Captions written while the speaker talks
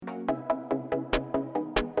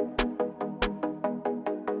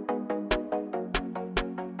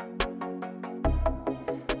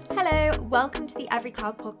Welcome to the Every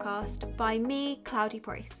Cloud podcast by me, Cloudy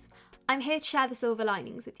Preuss. I'm here to share the silver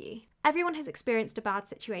linings with you. Everyone has experienced a bad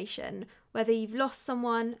situation, whether you've lost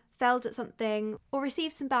someone, failed at something, or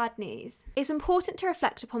received some bad news. It's important to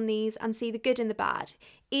reflect upon these and see the good in the bad,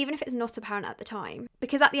 even if it's not apparent at the time.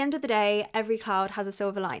 Because at the end of the day, every cloud has a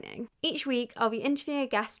silver lining. Each week, I'll be interviewing a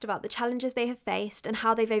guest about the challenges they have faced and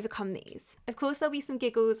how they've overcome these. Of course, there'll be some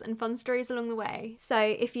giggles and fun stories along the way. So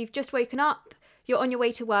if you've just woken up, you're on your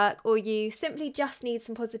way to work, or you simply just need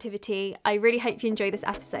some positivity, I really hope you enjoy this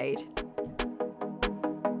episode.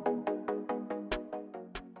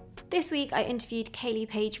 This week I interviewed Kaylee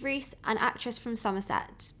Page Reese, an actress from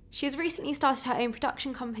Somerset. She has recently started her own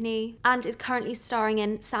production company and is currently starring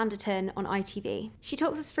in Sanditon on ITV. She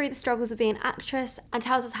talks us through the struggles of being an actress and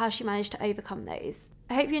tells us how she managed to overcome those.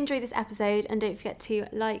 I hope you enjoy this episode and don't forget to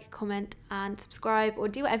like, comment and subscribe or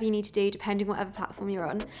do whatever you need to do depending on whatever platform you're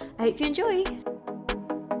on. I hope you enjoy.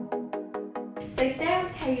 So today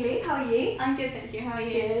with Kaylee, how are you? I'm good, thank you. How are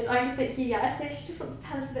you? Good, I'm good, thank you, yeah. So if you just want to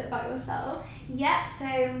tell us a bit about yourself. Yep,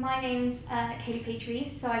 so my name's Kaylee Page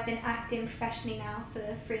Reese, so I've been acting professionally now for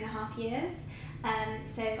 3.5 years.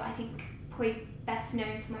 So I think probably best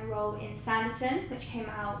known for my role in Sanditon, which came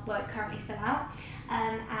out, well, it's currently still out.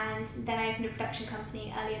 And then I opened a production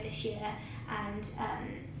company earlier this year and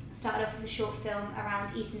started off with a short film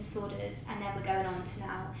around eating disorders, and then we're going on to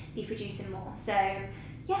now be producing more. So,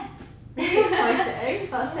 yeah. Really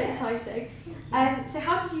exciting. That's so exciting. So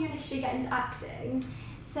how did you initially get into acting?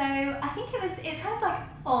 So I think it's kind of like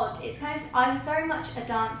odd. I was very much a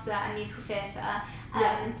dancer and musical theatre.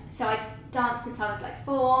 So I danced since I was like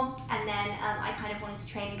 4, and then I kind of wanted to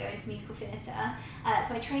train and go into musical theatre.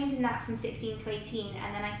 So I trained in that from 16 to 18,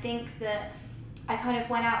 and then I think that I kind of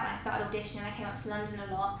went out and I started auditioning. I came up to London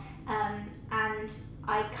a lot, and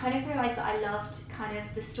I kind of realised that I loved kind of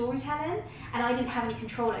the storytelling, and I didn't have any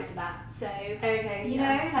control over that. So, you know,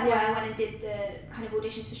 like when I went and did the kind of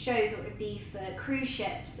auditions for shows, or it would be for cruise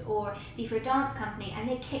ships, or be for a dance company, and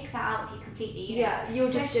they kick that out of you completely. You know? You're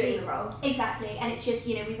just doing the role. Exactly, and it's just,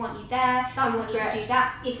 you know, we want you there, That's we want you to do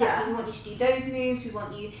that. Exactly, we want you to do those moves, we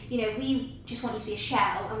want you, you know, we just want you to be a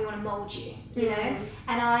shell, and we want to mould you, you know?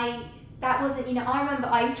 And that wasn't, you know, I remember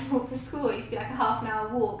I used to walk to school, it used to be like a half an hour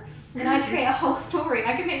walk, and I'd create a whole story.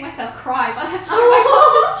 I could make myself cry by the time I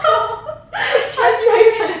got to school.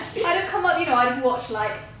 I'd have come up, you know, I'd have watched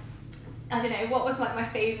like, I don't know, what was like my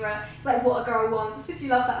favourite, it's like What a Girl Wants. Did you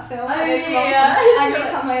love that film? I'd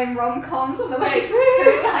make up my own rom-coms on the way to school.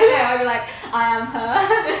 I know, I'd be like, I am her.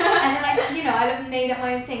 And then I'd have made up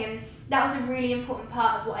my own thing, and that was a really important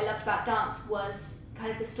part of what I loved about dance, was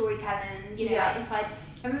kind of the storytelling. And, you know, like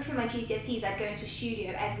I remember for my GCSEs, I'd go into a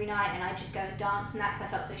studio every night and I'd just go and dance, and that's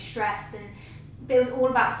because I felt so stressed. But it was all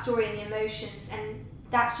about the story and the emotions, and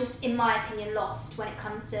that's just, in my opinion, lost when it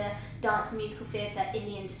comes to dance and musical theatre in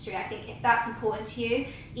the industry. I think if that's important to you,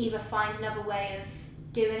 either find another way of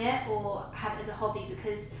doing it or have it as a hobby,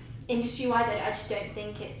 because industry-wise, I just don't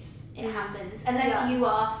think it happens. Unless you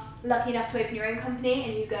are lucky enough to open your own company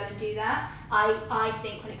and you go and do that. I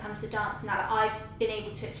think when it comes to dance and that, I've been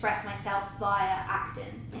able to express myself via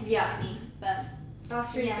acting, if you know what I mean. But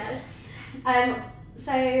that's really good.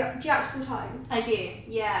 So do you act full time? I do,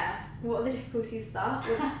 yeah. What are the difficulties of that?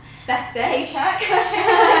 Best bit. Paycheck.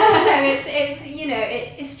 No, it's you know,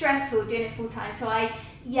 it's stressful doing it full time. So I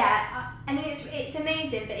mean it's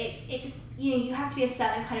amazing, but it's you know, you have to be a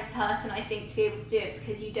certain kind of person, I think, to be able to do it,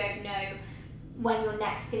 because you don't know when you're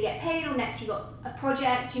next going to get paid, or next you got a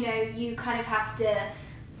project. You know, you kind of have to.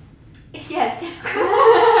 It's difficult.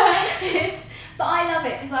 But I love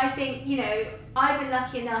it, because I think, you know, I've been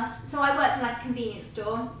lucky enough. So I worked in like a convenience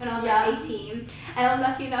store when I was like 18, and I was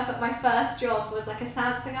lucky enough that my first job was like a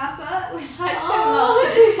Samsung advert, which I still love to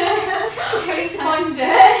this day. Every time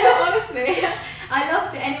Honestly, I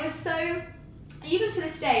loved it, and it was so. Even to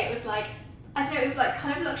this day, it was like, I don't know, it was like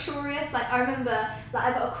kind of luxurious. Like I remember, like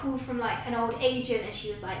I got a call from like an old agent, and she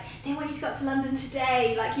was like, "They want you to go up to London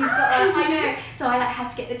today. Like you've got." I know. So I like had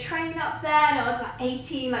to get the train up there, and I was like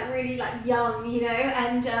 18, like really like young, you know.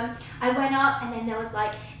 And I went up, and then there was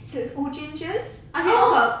like, so it's all gingers. I don't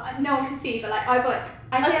know. Well, no one can see, but like I've got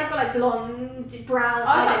like blonde, brown.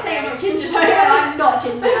 I was like saying I'm not ginger. No, I'm not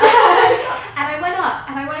ginger. And I went up,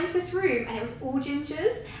 and I went into this room, and it was all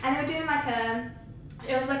gingers, and they were doing like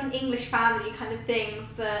it was like an English family kind of thing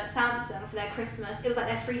for Samsung for their Christmas. It was like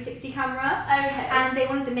their 360 camera. Okay. And they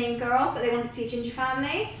wanted the main girl, but they wanted it to be a ginger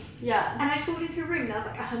family. Yeah. And I just walked into a room, and there was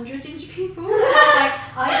like 100 ginger people. And I was like,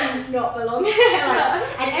 I do not belong here.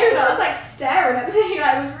 And everyone was like staring at me.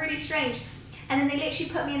 Like, it was really strange. And then they literally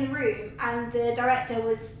put me in the room, and the director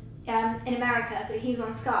was in America, so he was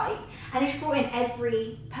on Skype, and they just brought in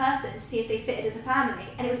every person to see if they fitted as a family,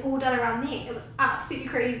 and it was all done around me. It was absolutely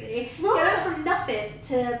crazy. What? Going from nothing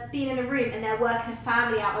to being in a room and they're working a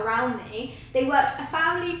family out around me. They worked a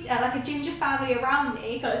family, like a ginger family around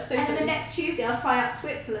me, That's so and then funny. the next Tuesday I was flying out to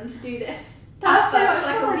Switzerland to do this. That's so for much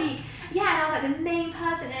like fun. a week. Yeah, and I was like the main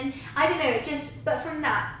person, and I don't know, it just, but from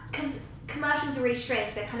that, because commercials are really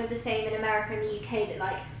strange, they're kind of the same in America and the UK, that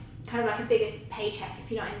like, kind of like a bigger paycheck,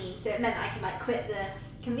 if you know what I mean. So it meant that I could like quit the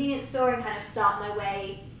convenience store and kind of start my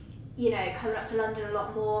way, you know, coming up to London a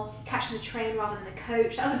lot more, catching the train rather than the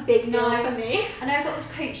coach. That was a big deal Nice. for me. I know I got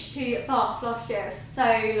the coach to Bath last year. It was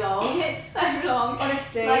so long. It's so long.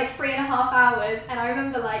 Honestly. It's like 3.5 hours, and I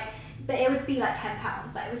remember like, but it would be like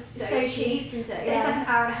 £10. Like, it was so cheap. Isn't it? It's like an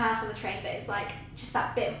hour and a half on the train, but it's like just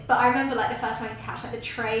that bit. But I remember like the first time I could catch like the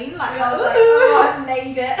train, like I was like, oh, I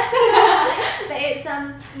made it. But it's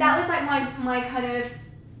that was like my kind of,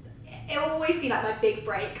 it'll always be like my big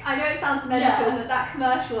break. I know it sounds mental, Yeah. but that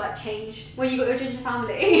commercial like changed. When you got your ginger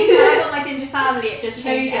family. When I got my ginger family, it just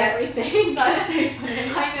changed Yeah. everything. That's so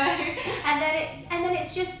funny. I know. And then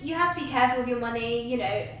it's just, you have to be careful with your money, you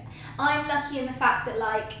know. I'm lucky in the fact that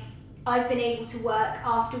like I've been able to work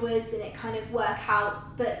afterwards and it kind of work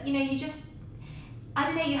out, but you know, you just, I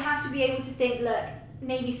don't know, you have to be able to think, look,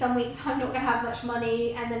 maybe some weeks I'm not going to have much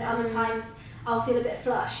money, and then other times I'll feel a bit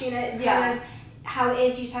flush, you know. It's kind of how it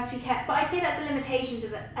is. You just have to be careful. But I'd say that's the limitations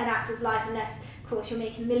of an actor's life, unless of course you're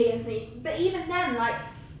making millions. But even then, like,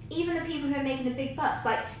 even the people who are making the big bucks,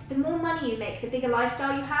 like, the more money you make, the bigger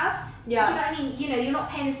lifestyle you have. Yeah. Do you know what I mean? You know, you're not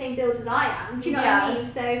paying the same bills as I am. Do you know what I mean?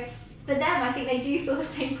 So for them, I think they do feel the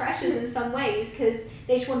same pressures in some ways, because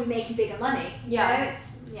they just want to be making bigger money. Yeah. You know?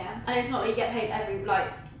 It's, yeah. And it's not that you get paid every Yeah,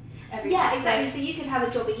 month, exactly. so- So you could have a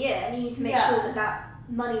job a year, and you need to make Yeah. sure that that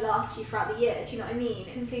money lasts you throughout the year. Do you know what I mean?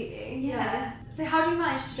 It's- Completely. Yeah. So how do you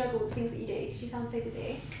manage to juggle the things that you do? Because you sound so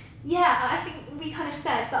busy. Yeah, I think we kind of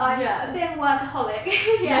said, but I'm Yeah. a bit of a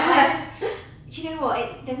workaholic. Yeah. Do you know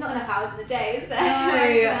what? There's not enough hours in the day, is there? No. Do you know what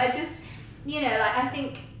I mean? I just, you know, like, I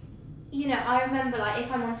think, you know, I remember, like,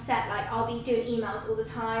 if I'm on set, like, I'll be doing emails all the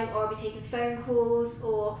time, or I'll be taking phone calls,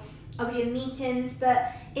 or I'll be doing meetings,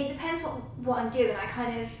 but it depends what I'm doing.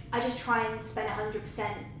 I just try and spend 100%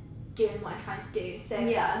 doing what I'm trying to do. So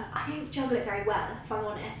Yeah. I don't juggle it very well, if I'm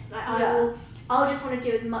honest. Like, Yeah. I'll just want to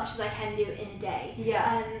do as much as I can do in a day.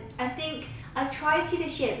 Yeah. I think I've tried to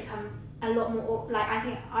this year become a lot more, like, I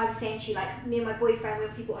think I was saying to you, like, me and my boyfriend, we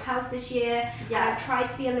obviously bought a house this year, and Yeah. I've tried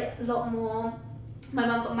to be a lot more, my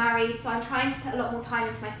mum got married, so I'm trying to put a lot more time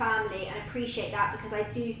into my family, and appreciate that, because I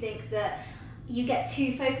do think that you get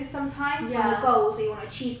too focused sometimes on Yeah. your goals, or you want to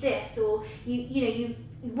achieve this, or you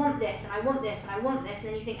want this, and I want this, and I want this, and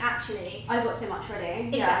then you think, actually, I've got so much ready.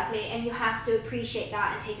 exactly, and you have to appreciate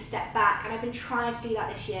that and take a step back, and I've been trying to do that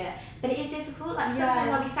this year, but it is difficult. Like, sometimes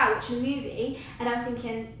Yeah. I'll be sat watching a movie and I'm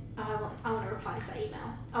thinking, oh, I want to reply to that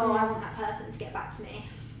email, oh, I want that person to get back to me.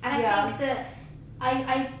 And I Yeah. think that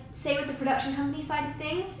I say with the production company side of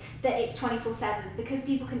things that it's 24/7, because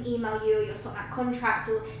people can email you, or you're sorting out contracts,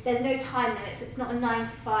 or there's no time limit, so it's not a 9 to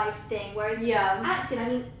 5 thing, whereas Yeah.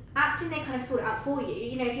 acting, they kind of sort it out for you.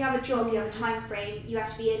 You know, if you have a job, you have a time frame, you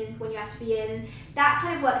have to be in when you have to be in. That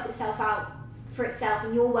kind of works itself out for itself,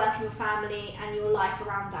 and your work and your family and your life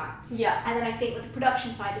around that. Yeah. And then I think with the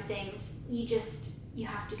production side of things, you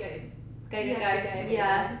have to go. Go. You have to go.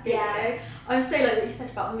 Yeah. Yeah. I'm so like what you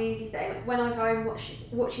said about the movie thing. Whenever I'm watching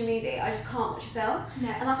a movie, I just can't watch a film. No.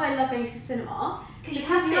 And that's why I love going to the cinema. Because you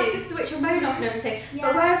Because have you to. have to switch your phone off and everything. Yeah.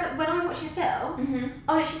 But whereas when I'm watching a film, Mm-hmm.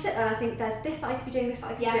 I'll literally sit there and I think there's this that I could be doing, this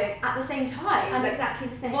that I could Yeah. be doing at the same time. I'm Like, exactly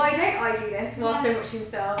the same. why don't I do this whilst Yeah. I'm watching a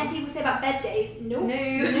film? And people say about bed days, no.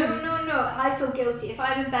 No. I feel guilty. If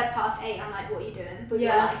I'm in bed past 8, I'm like, what are you doing with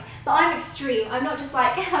your Yeah. life? But I'm extreme. I'm not just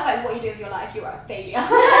like, I'm like, what are you doing with your life? You're a failure.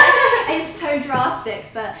 It's so drastic,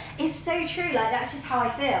 but it's so true. Like, that's just how I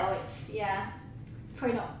feel. It's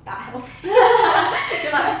probably not that helpful.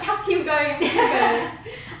 You're like, I just have to keep going. Keep going.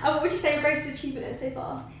 And what would you say your greatest achievement is so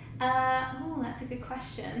far? That's a good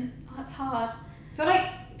question. Oh, that's hard. I feel like,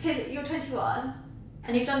 because you're 21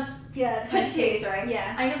 and you've done, Yeah, 22, sorry.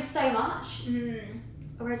 Yeah. And you've done so much Mm.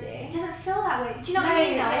 already. It doesn't feel that way. Do you know what I No,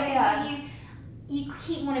 mean? Though? I think yeah. that you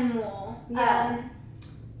keep wanting more. Yeah.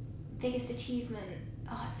 Biggest achievement.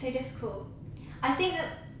 Oh, it's so difficult. I think that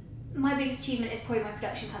my biggest achievement is probably my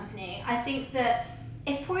production company. I think that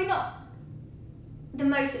it's probably not the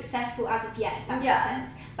most successful as of yet, if that Yeah. makes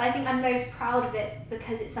sense. But I think I'm most proud of it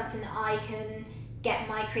because it's something that I can get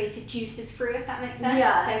my creative juices through, if that makes sense.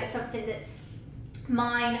 Yeah. So it's something that's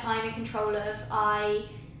mine, I'm in control of. I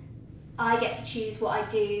I get to choose what I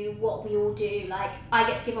do, what we all do. Like, I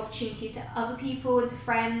get to give opportunities to other people and to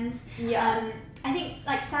friends. I think,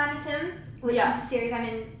 like, Sanditon, which is a series I'm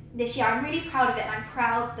in this year, I'm really proud of it, and I'm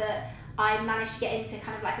proud that I managed to get into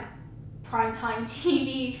kind of like a primetime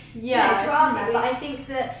TV drama. But I think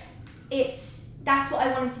that that's what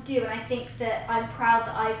I wanted to do, and I think that I'm proud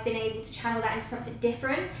that I've been able to channel that into something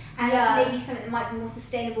different, and maybe something that might be more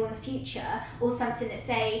sustainable in the future, or something that,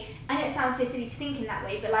 say, I know it sounds so silly to think in that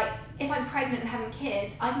way, but like, if I'm pregnant and having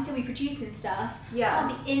kids, I can still be producing stuff. I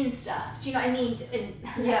can't be in stuff. Do you know what I mean?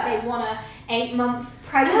 Unless they want a 8-month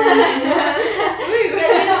pregnant. But you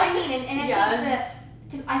know what I mean?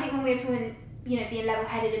 And I think when we were talking, you know, being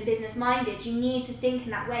level-headed and business-minded, you need to think in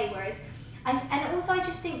that way. Whereas, and also I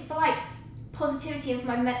just think for like positivity and for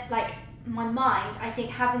my mind, I think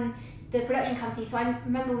having the production company. So I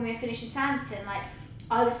remember when we were finishing Sanditon, like,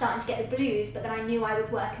 I was starting to get the blues, but then I knew I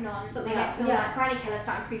was working on something next film, like Granny Killer,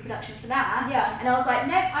 starting pre-production for that. And I was like,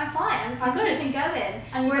 nope, I'm fine. I'm keeping going.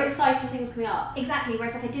 And you've got exciting things coming up. Exactly.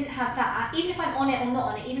 Whereas if I didn't have that, even if I'm on it or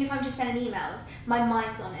not on it, even if I'm just sending emails, my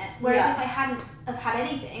mind's on it. Whereas if I hadn't have had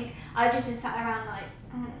anything, I'd just been sat around like,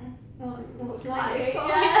 what's life?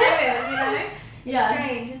 What am I doing? You know? It's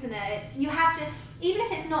strange, isn't it? You have to, even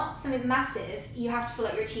if it's not something massive, you have to feel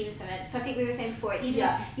like you're achieving something. So I think we were saying before, even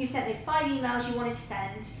if you've sent those 5 emails you wanted to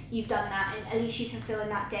send, you've done that, and at least you can feel in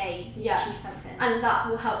that day you achieve something. And that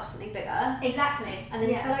will help something bigger. Exactly. And then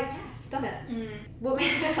you feel like, yes, done it. What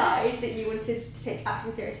made you decide that you wanted to take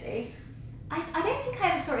acting seriously? I don't think I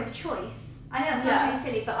ever saw it as a choice. I know it sounds really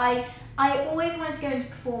silly, but I always wanted to go into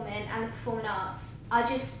performing and the performing arts.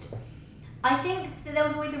 I think that there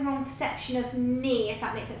was always a wrong perception of me, if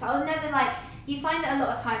that makes sense. I was never like, you find that a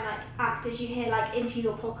lot of time, like, actors, you hear like interviews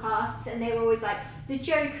or podcasts, and they were always like the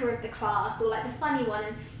joker of the class, or like the funny one.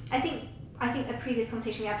 And I think a previous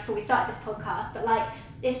conversation we had before we started this podcast, but like,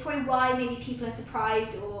 it's probably why maybe people are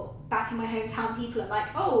surprised, or back in my hometown people are like,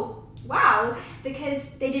 oh wow,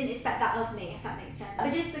 because they didn't expect that of me, if that makes sense.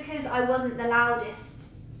 But just because I wasn't the loudest,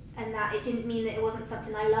 and that it didn't mean that it wasn't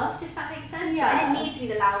something I loved, if that makes sense. I didn't need to be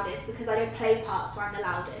the loudest because I don't play parts where I'm the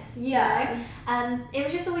loudest. You know? It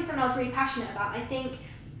was just always something I was really passionate about. I think,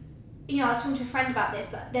 you know, I was talking to a friend about this,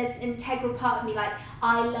 that there's an integral part of me, like,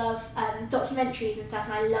 I love documentaries and stuff,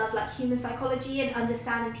 and I love like human psychology and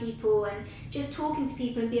understanding people and just talking to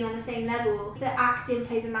people and being on the same level. The acting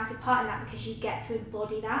plays a massive part in that, because you get to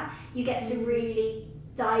embody that. You get to really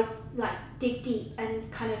dig deep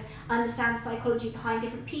and kind of understand the psychology behind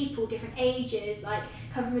different people, different ages, like,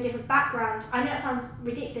 come from a different background. I know that sounds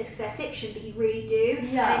ridiculous because they're fiction, but you really do.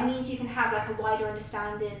 And it means you can have like a wider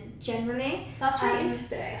understanding generally. That's really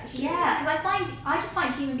interesting, actually. Because I just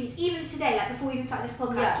find human beings, even today, like before we even started this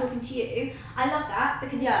podcast, talking to you, I love that,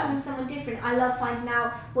 because it's talking to someone different. I love finding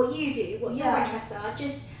out what you do, what your interests are.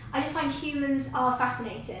 I just find humans are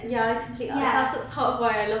fascinating. Yeah, I completely. That's sort of part of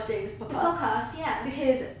why I love doing this podcast. The podcast,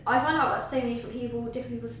 because I find out about so many different people,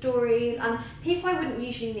 different people's stories, and people I wouldn't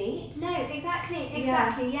usually meet. No, exactly, and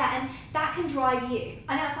that can drive you.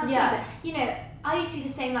 I know it sounds silly, but you know, I used to be the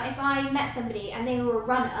same. Like, if I met somebody and they were a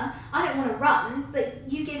runner, I don't want to run, but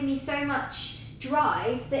you give me so much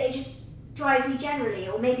drive that it just drives me generally.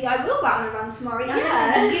 Or maybe I will go out on a run tomorrow. I don't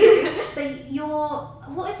know you,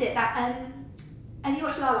 but what is it that have you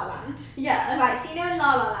watched La La Land? Yeah. Right, so you know in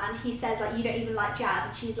La La Land he says like, you don't even like jazz,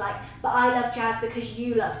 and she's like, but I love jazz because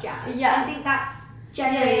you love jazz. I think that's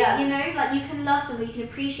generally, you know, like, you can love something, you can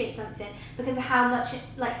appreciate something because of how much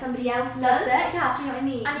like somebody else does. Do you know what I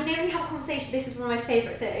mean? And you know, when you have a conversation, this is one of my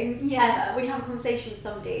favourite things ever, when you have a conversation with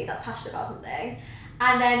somebody that's passionate about something,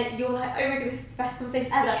 and then you're like, oh my god, this is the best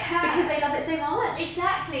conversation ever, because they love it so much.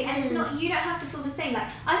 Exactly, and it's not, you don't have to feel the same. Like,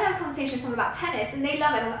 I can have a conversation with someone about tennis and they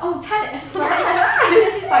love it, and I'm like, oh, tennis, like,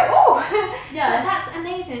 it's just like, oh, but that's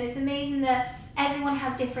amazing. It's amazing that everyone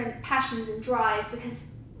has different passions and drives,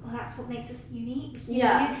 because that's what makes us unique. You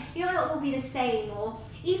know, you don't all be the same. Or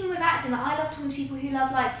even with acting, like, I love talking to people who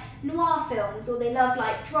love like noir films, or they love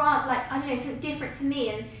like drama, like, I don't know, something different to me,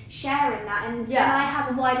 and sharing that, and then I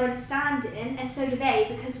have a wider understanding, and so do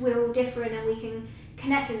they, because we're all different and we can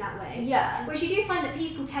connect in that way. Whereas you do find that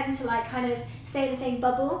people tend to like kind of stay in the same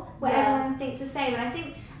bubble where everyone thinks the same. And I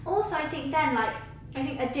think then, like, I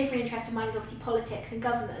think a different interest of mine is obviously politics and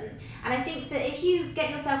government, and I think that if you get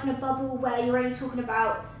yourself in a bubble where you're only talking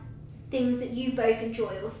about things that you both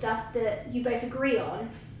enjoy or stuff that you both agree on,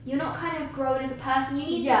 you're not kind of growing as a person. You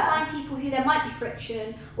need to find people who there might be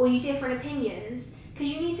friction or you different opinions,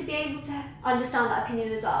 because you need to be able to understand that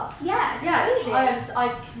opinion as well. Yeah, completely.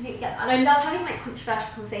 I completely get that, and I love having like controversial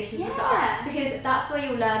conversations as well, because that's the way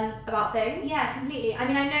you'll learn about things. Yeah, completely. I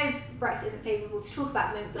mean, I know Brexit isn't favourable to talk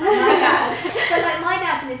about at the moment, but like my dad, but like my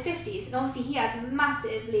dad's in his 50s, and obviously he has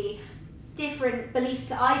massively different beliefs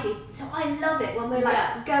to I do. So I love it when we're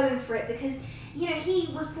like going for it, because you know, he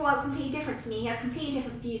was brought up completely different to me. He has completely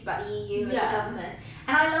different views about the EU and the government,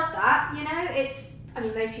 and I love that. You know, it's, I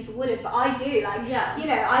mean, most people wouldn't, but I do. Like, you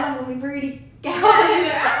know, I love when we really get on.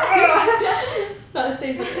 That's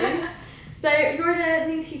so funny. So you're in a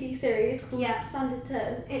new TV series called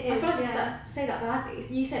Sanditon. It is. I feel like I say that badly.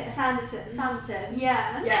 You say it. Sanditon.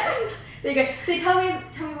 Yeah. There you go. So tell me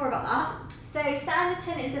more about that. So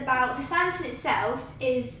Sanditon itself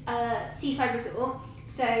is a seaside resort.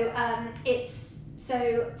 So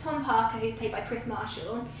so Tom Parker, who's played by Chris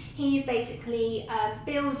Marshall, he's basically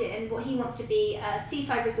building what he wants to be a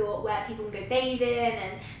seaside resort where people can go bathing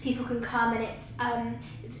and people can come, and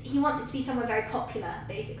he wants it to be somewhere very popular,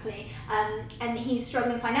 basically. And he's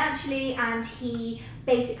struggling financially, and he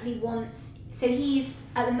basically wants, so he's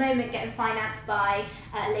at the moment getting financed by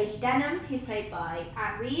Lady Denham, who's played by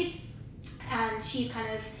Anne Reid, and she's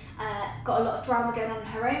kind of got a lot of drama going on in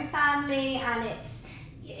her own family, and it's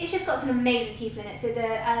just got some amazing people in it. So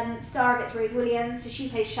the star of it's Rose Williams, so she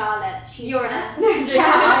plays Charlotte. You're in it?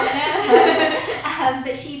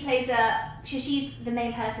 But she plays she's the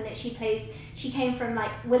main person that she came from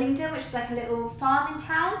like Willingdon, which is like a little farming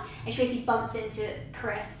town, and she basically bumps into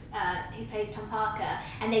Chris, who plays Tom Parker,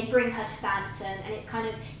 and they bring her to Sanditon, and it's kind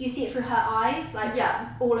of, you see it through her eyes, like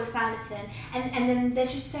all of Sanditon, and then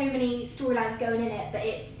there's just so many storylines going in it, but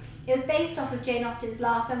it was based off of Jane Austen's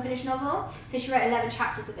last unfinished novel. So she wrote 11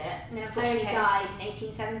 chapters of it, and then unfortunately died in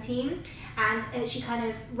 1817. And she kind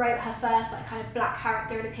of wrote her first like kind of black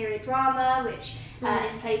character in a period drama, which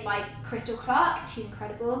is played by Crystal Clark. She's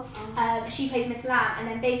incredible. She plays Miss Lamb, and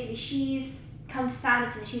then basically she's come to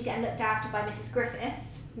Sanditon and she's getting looked after by Mrs.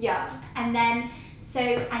 Griffiths. Yeah. And then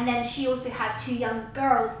she also has two young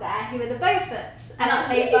girls there who are the Beauforts, and that's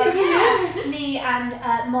played by me and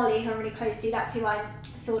Molly, who I'm really close to. That's who I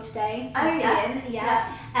saw today.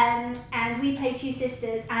 And we play two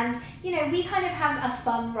sisters, and you know, we kind of have a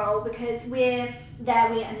fun role because we're there,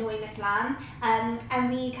 we annoy Miss Lamb, and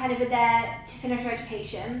we kind of are there to finish our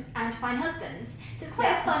education and to find husbands. So it's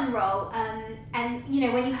quite a fun role, and you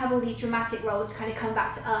know, when you have all these dramatic roles to kind of come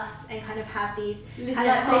back to us and kind of have these kind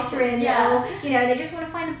of glittering little, you know, they just want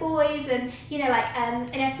to find the boys, and you know, like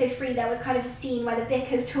in episode 3 there was kind of a scene where the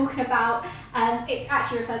vicar's talking about, it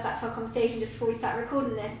actually refers back to our conversation just before we started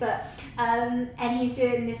recording this, but and he's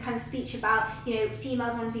doing this kind of speech about, you know,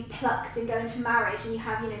 females want to be plucked and go into marriage, and you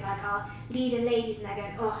have, you know, like our leading ladies, and they're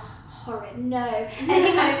going, oh, horrid, no. And then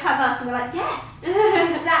you kind of have us, and we're like, yes,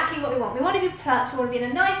 that's exactly what we want. We want to be plucked, we want to be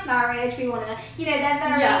in a nice marriage, we want to, you know, they're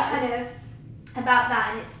very kind of about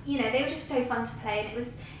that, and it's, you know, they were just so fun to play, and it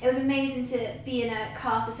was amazing to be in a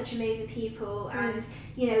cast of such amazing people, and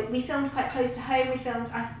you know, we filmed quite close to home. We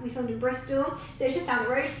filmed in Bristol, so it's just down the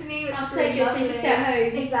road for me, which is so really good. lovely. So you can stay at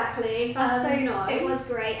home. Exactly. That's so nice. It was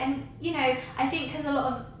great, and you know, I think because a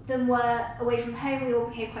lot of them were away from home, we all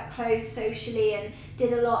became quite close socially and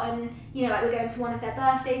did a lot, and you know, like we're going to one of their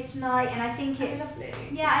birthdays tonight, and I think it's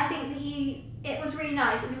lovely. I think that it was really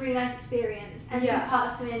nice. It was a really nice experience, and to be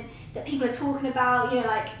part of something that people are talking about. You know,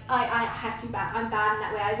 like I have to be bad. I'm bad in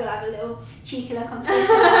that way. I will have a little cheeky look on Twitter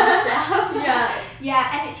and stuff.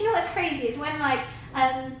 And do you know what's crazy? It's when like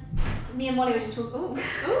me and Molly were just talking.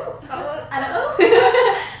 Have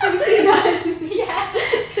you seen that?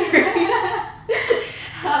 Sorry.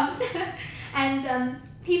 And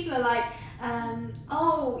people are like,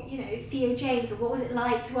 oh, you know, Theo James, or what was it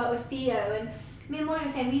like to work with Theo? And me and Molly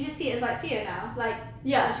were saying, we just see it as like Theo now, like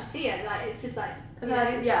it's just Theo, like it's just like, you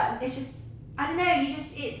know, it's just, I don't know, you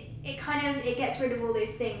just, it kind of, it gets rid of all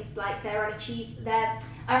those things, like they're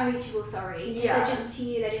unreachable, sorry, because they're just to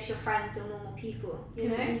you, they're just your friends or normal people, you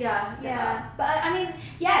know? But I mean,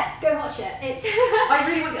 go watch it. It's I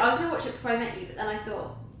really want to. I was going to watch it before I met you, but then I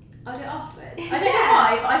thought I'll do it afterwards. I don't know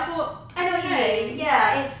why, but I thought, I know what you mean.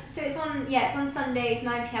 It's on Sundays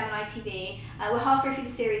 9 PM on ITV. We're halfway through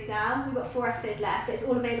the series now. We've got 4 episodes left, but it's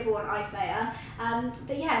all available on iPlayer.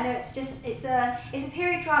 It's a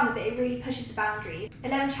period drama, but it really pushes the boundaries.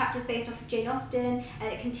 11 chapters based off of Jane Austen,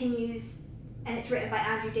 and it continues, and it's written by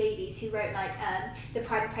Andrew Davies, who wrote like The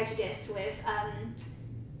Pride and Prejudice with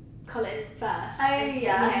Colin Firth. And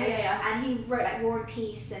he wrote like War and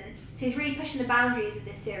Peace, and so he's really pushing the boundaries of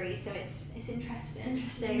this series, so it's interesting. And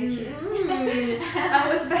what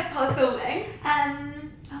was the best part of filming?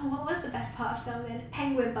 What was the best part of filming?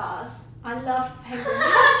 Penguin bars. I loved penguin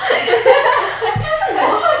bars.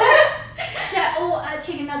 Yeah, or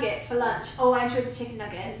chicken nuggets for lunch. Oh, I enjoyed the chicken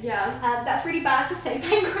nuggets. Yeah. That's really bad to say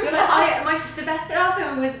penguin You're bars. like, the best bit of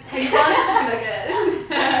it was penguin bars and chicken nuggets.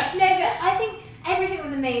 No, but I think everything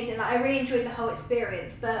was amazing. Like, I really enjoyed the whole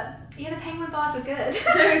experience. But yeah, the penguin bars were good.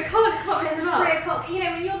 No, you can't miss It's them up. 3 o'clock. You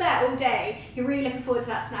know, when you're there all day, you're really looking forward to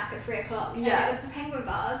that snack at 3 o'clock. Yeah. And with the penguin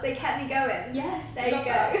bars, they kept me going. Yes, There you love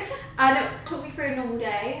go. that. And talk me through a normal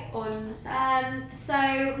day on set.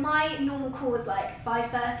 So my normal call was like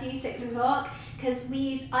 5:30, 6 o'clock, because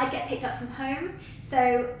I'd get picked up from home.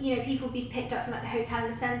 So, you know, people would be picked up from like the hotel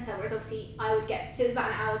in the centre, whereas obviously I would get, so it was about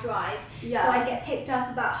an hour drive. Yeah. So I'd get picked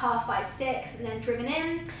up about 5:30, 6, and then driven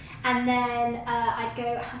in. And then I'd go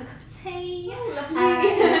have a cup of tea Oh, in lovely.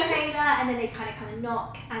 the trailer, and then they'd kind of come and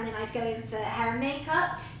knock, and then I'd go in for hair and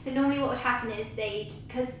makeup. So normally what would happen is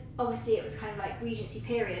because obviously it was kind of like Regency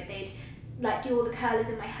period, they'd like do all the curlers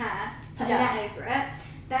in my hair, put a net over it.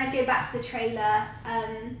 Then I'd go back to the trailer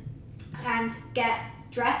and get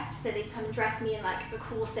dressed, so they'd come and dress me in like the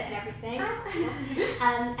corset and everything.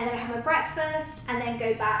 And then I'd have my breakfast, and then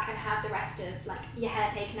go back and have the rest of like your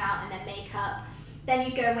hair taken out and then makeup. Then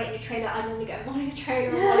you'd go and wait in your trailer. I'd normally go in Molly's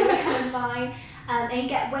trailer, or Molly would come in mine. And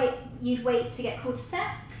you'd wait to get called to set.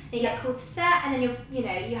 And you get called to set, and then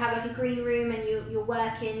you have like a green room, and you're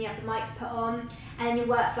working. You have the mics put on, and then you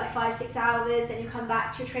work for like 5-6 hours. Then you come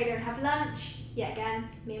back to your trailer and have lunch. Yeah, again,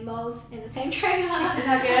 me and Moles in the same trailer. Chicken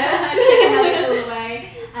nuggets. Chicken nuggets all the way.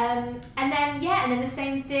 And then the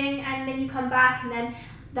same thing. And then you come back, and then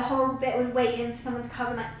the horrible bit was waiting for someone to come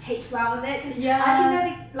and like take you out of it, because I can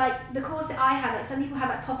never, like the corset I had, like some people had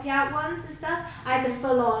like poppy out ones and stuff. I had the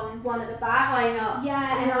full on one at the back. Tying up.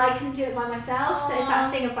 Yeah, and I couldn't do it by myself, so it's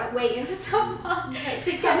that thing of like waiting for someone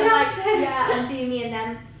to come me and out like undo me, and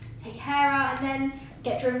then take your hair out, and then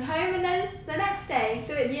get driven home, and then the next day.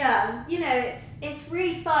 So it's you know, it's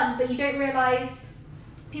really fun, but people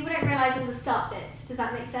don't realise all the start bits. Does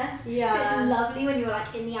that make sense? Yeah. So it's lovely when you're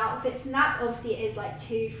like in the outfits, and that obviously it is like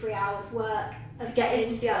 2-3 hours work of To get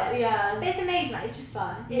into it. Yeah. But it's amazing. Like, it's just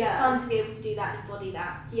fun. It's fun to be able to do that and embody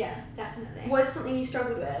that. Yeah, definitely. Was something you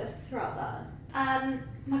struggled with throughout that?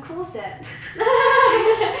 My corset.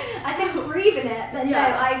 I couldn't breathe in it, but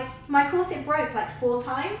my corset broke like 4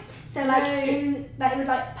 times. So like it would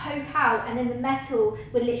like poke out, and then the metal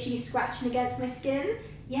would literally be scratching against my skin.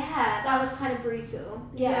 Yeah, that was kind of brutal.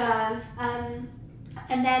 Yeah.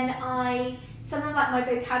 And then some of like my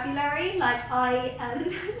vocabulary, like I don't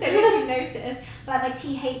know if you've noticed, but like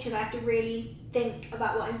my THs, I have to really think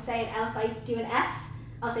about what I'm saying, else I do an F.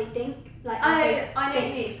 I'll say think. Like I know what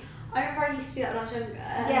you mean. I remember I used to do that when I was younger.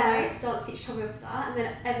 Yeah. And my dance teacher told me off that, and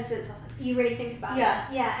then ever since I was like, you really think about it.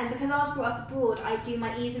 Yeah, and because I was brought up abroad, I do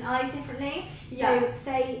my E's and I's differently. So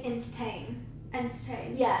say entertain.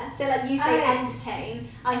 entertain. Yeah, so like you say entertain,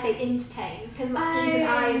 I say entertain, because my E's and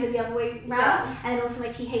I's are the other way round, and then also my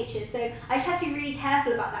THs. So I just have to be really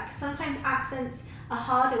careful about that, because sometimes accents are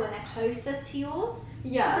harder when they're closer to yours.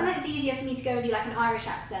 Yeah. So sometimes it's easier for me to go and do like an Irish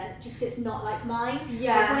accent, just because it's not like mine.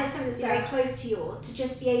 Yeah. Whereas when it's something that's very close to yours, to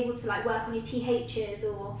just be able to like work on your THs,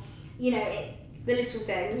 or, you know, the little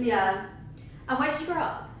things. Yeah. And where did you grow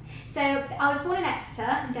up? So I was born in Exeter,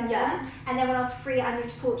 in Devon, and then when I was 3 I moved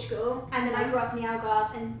to Portugal, and then I grew up in the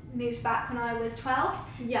Algarve and moved back when I was 12.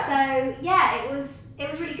 Yeah. So yeah, it was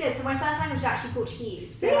really good. So my first language was actually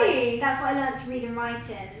Portuguese. So Really? that's what I learned to read and write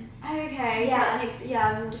in. Okay. Yeah. So that makes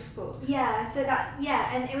more difficult. Yeah, so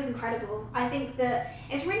and it was incredible. I think that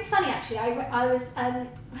it's really funny actually. I was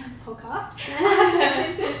podcast. I was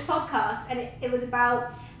listening to this podcast, and it was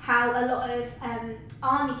about how a lot of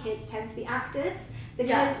army kids tend to be actors,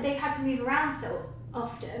 because they've had to move around so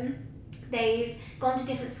often. They've gone to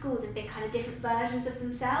different schools and been kind of different versions of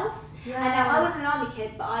themselves. Yeah. And now I was an army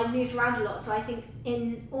kid, but I moved around a lot, so I think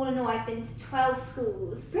in all I've been to 12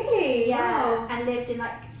 schools. Really? Yeah. Wow. And lived in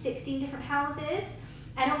like 16 different houses.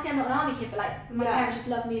 And obviously I'm not an army kid, but like my parents just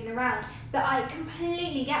love moving around. But I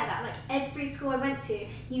completely get that. Like every school I went to,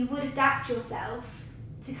 you would adapt yourself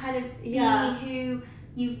to kind of be who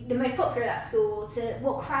the most popular at that school, to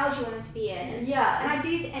what crowd you wanted to be in. And I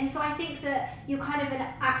do, and so I think that you're kind of an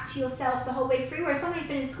act to yourself the whole way through. Whereas someone who's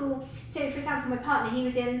been in school, so for example, my partner, he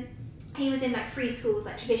was in like 3 schools,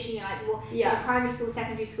 like traditionally, like primary school,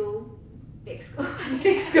 secondary school, big school,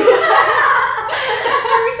 Big school.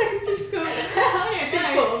 Primary, secondary school.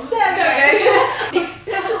 Big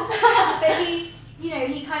school. But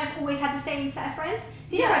he kind of always had the same set of friends,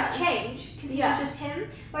 so you never had to change, because he was just him.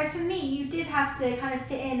 Whereas for me, you did have to kind of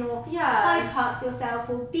fit in, or hide parts of yourself,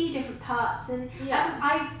 or be different parts. And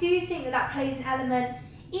I do think that plays an element,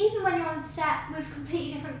 even when you're on set with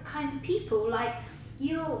completely different kinds of people. Like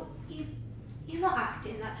you're you're not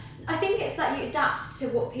acting. That's I think it's that you adapt to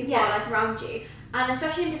what people Yeah. are like around you, and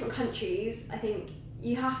especially in different countries, I think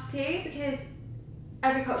you have to, because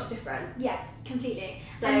every culture's different. yes, completely.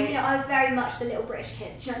 So And you know, I was very much the little British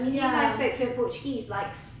kid. Do you know what I mean? Even though I Yeah. spoke fluent Portuguese, like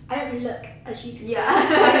I don't look, as you can Yeah.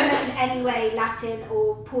 see, I don't look in any way Latin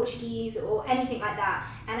or Portuguese or anything like that.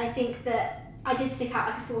 And I think that I did stick out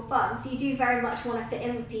like a sore thumb. So you do very much want to fit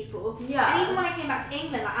in with people. Yeah. And even when I came back to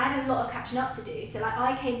England, like I had a lot of catching up to do. So like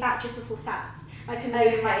I came back just before SATs. I couldn't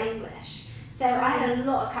read and write English. So I had a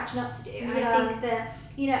lot of catching up to do. And Yeah. I think that,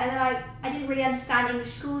 you know, and then I didn't really understand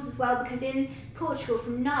English schools as well, because in Portugal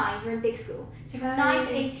from 9 you're in big school. So from 9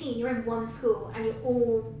 to 18 you're in one school and you're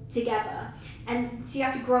all together. And so you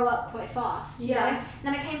have to grow up quite fast. You know? And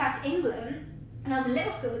then I came back to England and I was in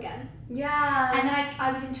little school again. Yeah. And then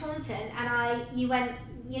I was in Taunton and you went,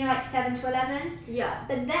 you know, like 7 to 11. Yeah.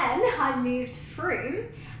 But then I moved to Frome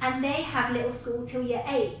and they have little school till year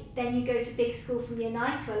 8. Then you go to big school from year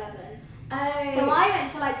 9 to 11. Oh. So I went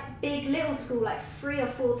to like big little school like 3 or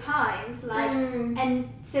 4 times, like, and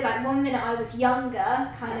so like one minute I was younger,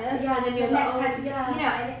 kind of. Yeah, and then The you're next like, had to, you know,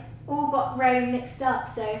 and it all got very mixed up.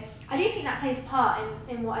 So I do think that plays a part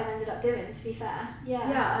in what I've ended up doing. To be fair,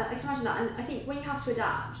 Yeah, I can imagine that, and I think when you have to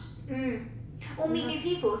adapt. Or meet new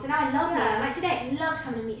people. So now I love Yeah. meeting. Like today, loved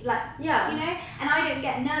coming to meet. Like Yeah. you know, and I don't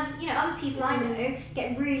get nervous. You know, other people I know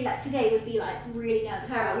get really like today would be like really nervous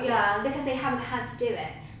Terrible, about yeah. it because they haven't had to do it.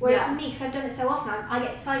 Whereas Yeah. for me, because I've done it so often, I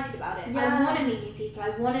get excited about it. Yeah. I want to meet new people. I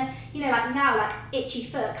want to, you know, like now, like itchy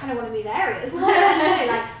foot, kind of want to move areas. I don't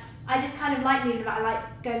know, like I just kind of like moving about. I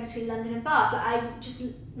like going between London and Bath. Like I just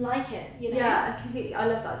like it, you know. Yeah, I completely. I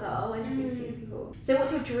love that as well. I definitely see people. So,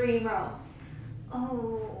 what's your dream role?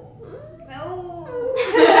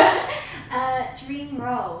 Dream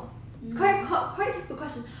role. It's quite a difficult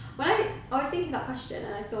question. When I was thinking that question,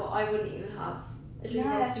 and I thought I wouldn't even have a dream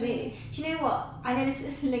role that's to really. me. Do you know what? I know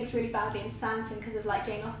this links really badly into Sanderson because of like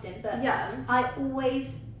Jane Austen, but Yeah. I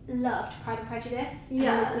always loved Pride and Prejudice and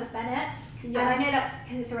Yeah. Elizabeth Bennet. Yeah. And I know that's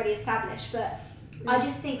because it's already established, but I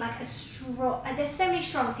just think like a strong. There's so many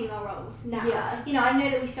strong female roles now. Yeah. You know, I know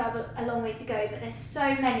that we still have a long way to go, but there's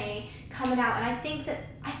so many coming out, and I think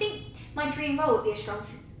my dream role would be a strong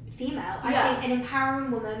female. I Yeah. think an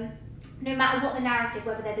empowering woman, no matter what the narrative,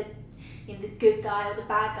 whether they're the good guy or the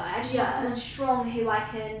bad guy. I just want someone strong who I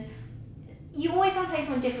can. You always want to play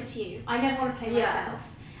someone different to you. I never want to play myself,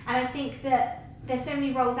 and I think that there's so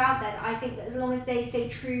many roles out there that I think that as long as they stay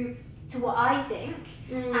true to what I think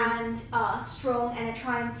and are strong and are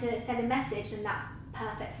trying to send a message, then that's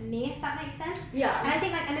perfect for me, if that makes sense. Yeah. And I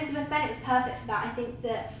think like Elizabeth Bennet was perfect for that. I think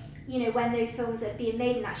that, you know, when those films are being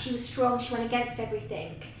made and that, she was strong, she went against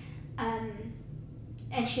everything,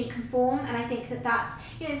 and she didn't conform. And I think that that's,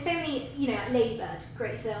 you know, there's so many, you know, like Lady Bird,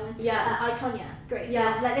 great film. Yeah. I, Tonya, great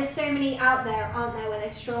Yeah. film. Like there's so many out there, aren't there, where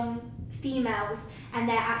there's strong females and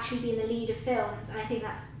they're actually being the lead of films, and I think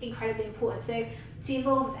that's incredibly important. So to be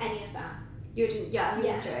involved with any of that. You'd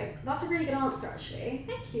enjoy. That's a really good answer, actually.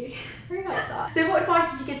 Thank you. I really like that. So, what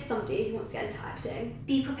advice would you give to somebody who wants to get into acting?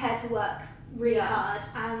 Be prepared to work really Yeah. hard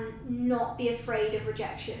and not be afraid of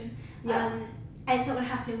rejection. Yeah. And it's not going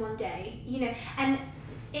to happen in one day, you know. And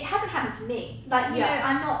it hasn't happened to me. Like, you know,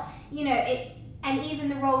 I'm not, you know, it. And even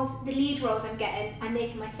the lead roles I'm getting, I'm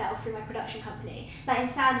making myself through my production company. Like in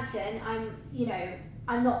Sanditon,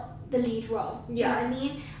 I'm not the lead role. Do you know what I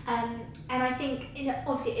mean? And I think,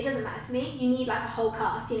 obviously, it doesn't matter to me. You need like a whole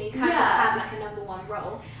cast. You know, you can't just have like a number one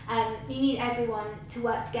role. You need everyone to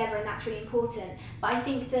work together, and that's really important. But I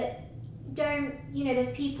think that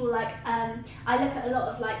there's people like I look at a lot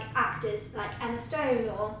of like actors like Emma Stone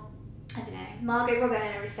or I don't know, Margot Robbie.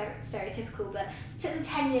 I know they're stereotypical, but it took them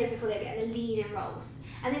 10 years before they were getting the lead in roles.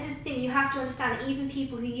 And this is the thing, you have to understand that even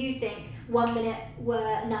people who you think 1 minute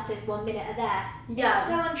were nothing, 1 minute are there. Yeah. It's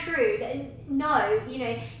so untrue. No, you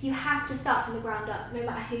know, you have to start from the ground up, no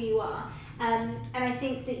matter who you are. And I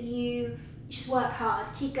think that you just work hard,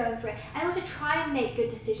 keep going for it, and also try and make good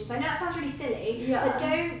decisions. I know that sounds really silly, but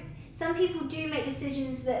don't. Some people do make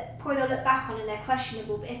decisions that probably they'll look back on and they're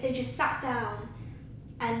questionable, but if they just sat down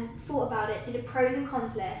and thought about it, did a pros and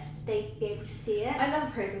cons list, they'd be able to see it. I love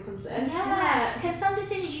a pros and cons list. Yeah, because some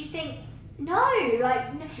decisions you think, no,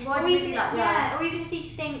 like, why do you think that? Yeah, or even if you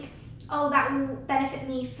think, oh, that will benefit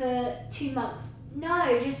me for 2 months.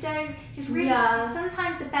 No, just don't, just really,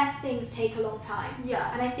 sometimes the best things take a long time.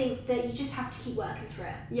 Yeah. And I think that you just have to keep working for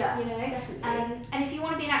it. Yeah, you know? definitely. And if you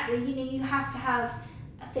want to be an actor, you know, you have to have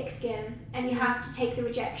a thick skin and you have to take the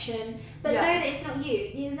rejection, but know that it's not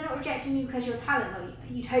you. They're not rejecting you because you're talent, well,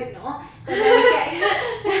 you'd hope not, but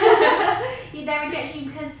they're rejecting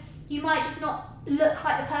you because you might just not look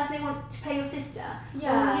like the person they want to play your sister.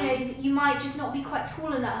 Yeah. Or, you know, you might just not be quite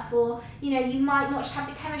tall enough, or, you know, you might not just have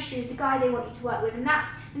the chemistry with the guy they want you to work with, and there's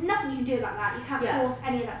nothing you can do about that. You can't force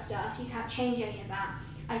any of that stuff. You can't change any of that.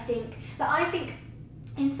 I think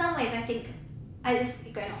in some ways, this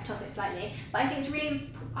is going off topic slightly, but I think it's really,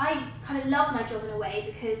 I kind of love my job in a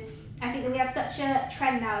way, because I think that we have such a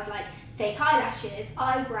trend now of like fake eyelashes,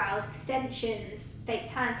 eyebrows, extensions, fake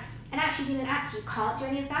tans, and actually being an actor, you can't do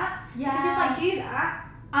any of that. Yeah. Because if I do that,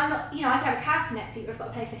 I'm not, you know, I could have a casting next week where I've got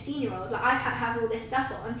to play a 15-year-old, like I can't have all this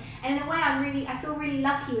stuff on, and in a way I feel really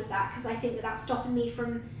lucky with that, because I think that that's stopping me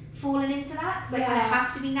from falling into that, because I kind of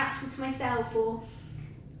have to be natural to myself, or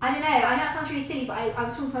I don't know, I know it sounds really silly, but I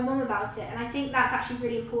was talking to my mum about it, and I think that's actually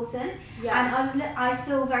really important, and I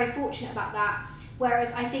feel very fortunate about that.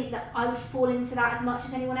 Whereas I think that I would fall into that as much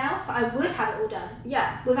as anyone else. I would have it all done.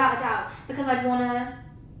 Yeah. Without a doubt. Because I'd want to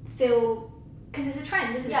feel... Because it's a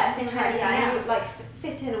trend, isn't it? Yeah, it's a trend, yeah. You, like,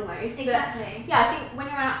 fit in almost. Exactly. But, yeah, I think when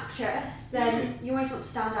you're an actress, then you always want to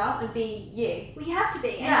stand out and be you. Well, you have to be.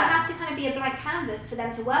 And you have to kind of be a blank canvas for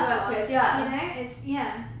them to work on. With, yeah. You know? It's,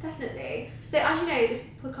 yeah. Definitely. So, as you know,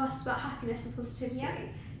 this podcast is about happiness and positivity. Yeah.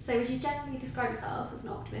 So would you generally describe yourself as an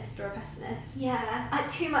optimist or a pessimist? Yeah, I'm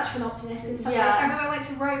too much of an optimist in some ways. I remember I went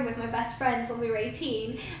to Rome with my best friend when we were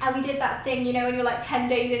 18, and we did that thing, you know, when you're like 10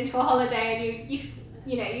 days into a holiday and you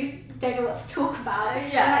don't know what to talk about.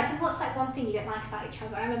 Yeah. And like, so what's like one thing you don't like about each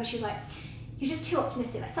other? I remember she was like, you're just too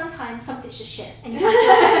optimistic. Like sometimes something's just shit, and you have to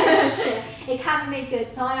accept it's just shit. It can be made good.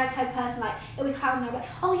 So I'm the type of person like it'll be cloudy, and I'm like,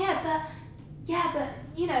 oh yeah, but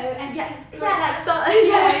you know, and but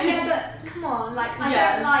come on, like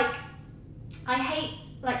I hate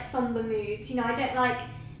like somber moods, you know. I don't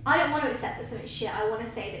want to accept that something's shit. I want to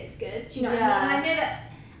say that it's good. Do you know what I mean? And I know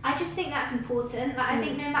that I just think that's important. Like I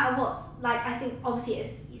think no matter what, like I think obviously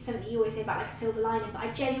it's something that you always say about like a silver lining, but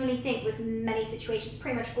I genuinely think with many situations,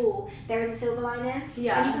 pretty much all, there is a silver lining.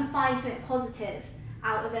 Yeah. And you can find something positive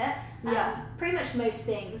out of it. Pretty much most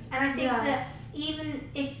things. And I think that even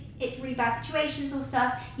if it's really bad situations or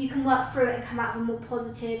stuff, you can work through it and come out of a more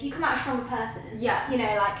positive, you come out a stronger person. Yeah. You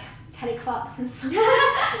know, like Kelly Clarkson. Exactly. I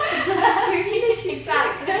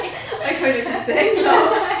kind of can sing.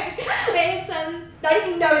 But it's I didn't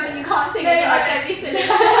even know it, and you can't sing. No, so like, don't be silly. It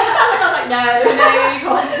sounds like I was like, no, you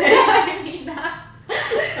can't sing. I didn't mean that.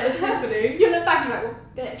 That was so funny. You look back and you're like,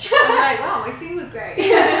 well, bitch. I'm like, wow, my singing was great.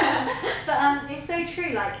 But it's so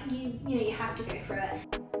true. Like you know, you have to go through it.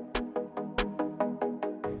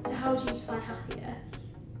 So how would you define happiness?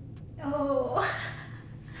 Oh,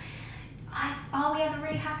 are we ever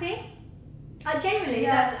really happy? Genuinely,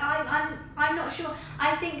 I'm not sure.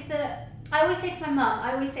 I think that I always say to my mum,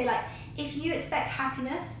 I always say like, if you expect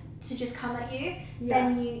happiness to just come at you,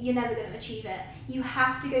 then you're never going to achieve it. You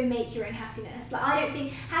have to go make your own happiness. Like I don't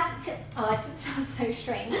think it sounds so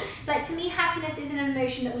strange. Like to me, happiness isn't an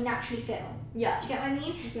emotion that we naturally feel. Yeah. Do you get what I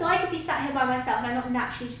mean? Yeah. So I could be sat here by myself and I'm not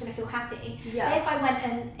naturally just going to feel happy. Yeah. But if I went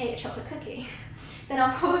and ate a chocolate cookie, then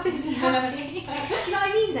I'll probably be happy. Do you know what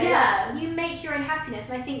I mean though? Yeah. Like, you make your own happiness,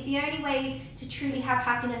 and I think the only way to truly have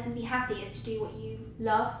happiness and be happy is to do what you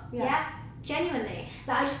love. Yeah. Genuinely.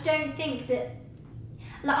 Like I just don't think that,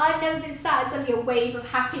 like I've never been sad and suddenly a wave of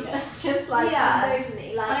happiness just like comes over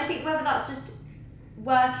me. Like, and I think whether that's just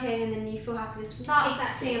working and then you feel happiness from that,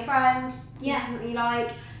 exactly. seeing a friend, doing something you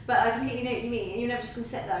like, but I completely know what you mean, and you're never just going to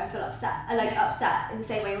sit there and feel upset, upset in the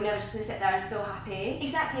same way you're never just going to sit there and feel happy.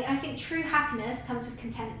 Exactly, and I think true happiness comes with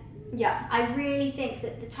content. Yeah. I really think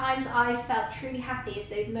that the times I've felt truly happy is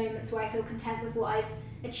those moments where I feel content with what I've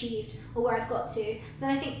achieved or where I've got to. Then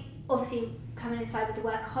I think, obviously, coming inside with the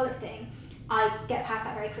workaholic thing, I get past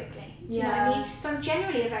that very quickly. Do you know what I mean? So I'm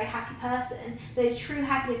generally a very happy person. Those true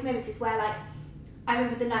happiness moments is where, like, I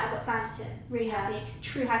remember the night I got Sanditon, really happy,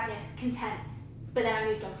 true happiness, content, but then I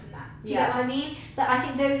moved on from that. Do you get what I mean? But I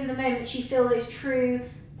think those are the moments you feel those true,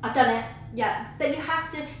 I've done it. Yeah. But you have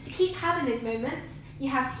to keep having those moments, you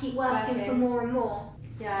have to keep working for more and more.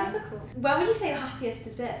 Yeah. It's difficult. Where would you say your happiest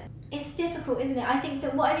has been? It's difficult, isn't it? I think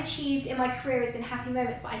that what I've achieved in my career has been happy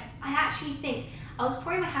moments, but I actually think I was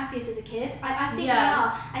probably my happiest as a kid. I think we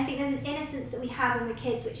are. I think there's an innocence that we have when we're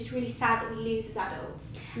kids, which is really sad that we lose as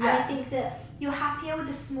adults. Yeah. And I think that you're happier with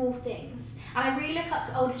the small things. And I really look up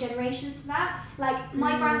to older generations for that. Like,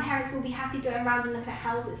 my grandparents will be happy going around and looking at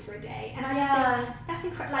houses for a day. And I just think, that's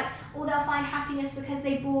incredible. Like, or they'll find happiness because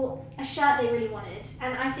they bought a shirt they really wanted.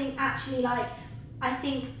 And I think actually, like, I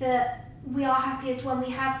think that we are happiest when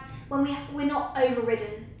we're not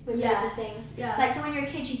overridden with loads of things. Yeah. Like, so when you're a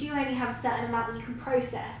kid, you do only have a certain amount that you can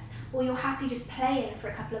process, or you're happy just playing for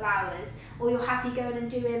a couple of hours, or you're happy going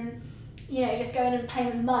and doing, just going and playing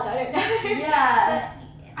with mud, I don't know. Yeah. But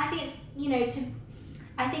I think it's,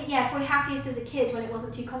 I think, yeah, probably happiest as a kid when it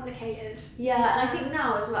wasn't too complicated. Yeah, and I think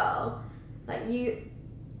now as well, like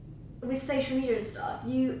with social media and stuff,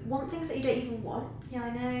 you want things that you don't even want. Yeah, I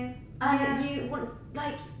know. And you want,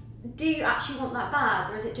 like, do you actually want that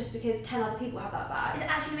bag, or is it just because 10 other people have that bag? Does it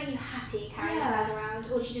actually make you happy carrying that bag around,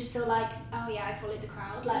 or do you just feel like, oh yeah, I followed the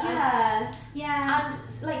crowd? Like, yeah. And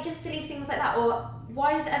like just silly things like that, or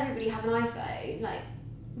why does everybody have an iPhone? Like,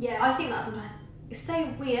 I think that sometimes it's so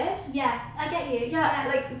weird. Yeah, I get you. Yeah,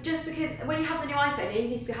 like just because when you have the new iPhone, you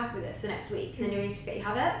need to be happy with it for the next week, and then you need to get you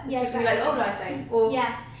have it. It's just gonna be like the old iPhone. Or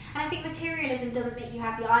and I think materialism doesn't make you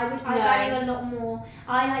happy. I value a lot more.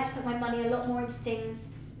 I like to put my money a lot more into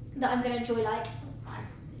things that I'm going to enjoy, like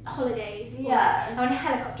holidays. Yeah. Or, like, I went on a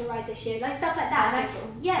helicopter ride this year, like stuff like that. That's so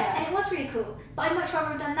cool. And it was really cool. But I'd much rather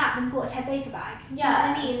have done that than bought a Ted Baker bag. Do you know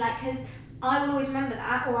what I mean? Like, because I will always remember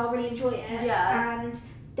that, or I'll really enjoy it. Yeah. And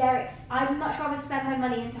I'd much rather spend my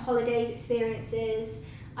money into holidays, experiences,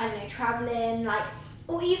 I don't know, travelling, like,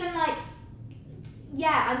 or even like,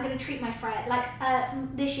 I'm going to treat my friend. Like,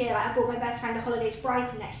 this year, like, I bought my best friend a holiday to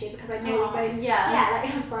Brighton next year because I know we both...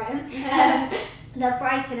 like, Brighton. Love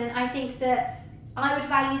Brighton, and I think that I would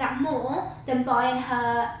value that more than buying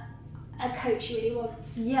her a coat she really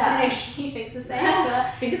wants. I don't know if she thinks the same,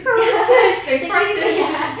 but... Fingers crossed.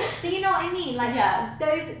 But you know what I mean? Like,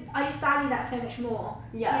 those... I just value that so much more.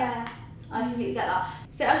 Yeah. I completely get that.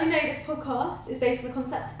 So as you know, this podcast is based on the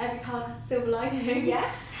concept every cloud has a silver lining.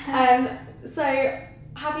 Yes. So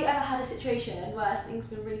have you ever had a situation where something's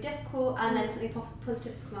been really difficult and then something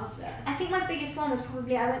positive has come out of it? I think my biggest one was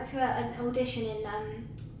probably I went to an audition in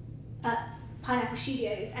Pineapple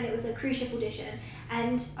Studios, and it was a cruise ship audition,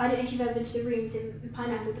 and I don't know if you've ever been to the rooms in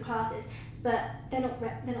Pineapple, the classes, but they're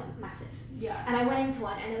not massive. Yeah. And I went into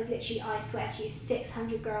one, and there was literally, I swear to you,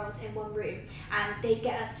 600 girls in one room, and they'd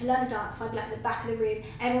get us to learn a dance, so I'd be like in the back of the room,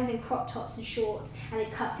 everyone's in crop tops and shorts, and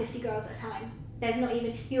they'd cut 50 girls at a time. There's not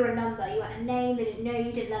even, you were a number, you weren't a name, they didn't know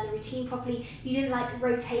you, didn't learn the routine properly, you didn't like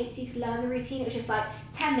rotate so you could learn the routine, it was just like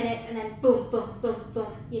 10 minutes and then boom, boom, boom,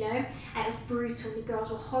 boom, you know? And it was brutal, the girls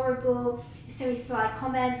were horrible, so many sly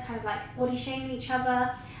comments, kind of like body shaming each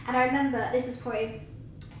other, and I remember, this was probably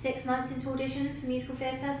 6 months into auditions for musical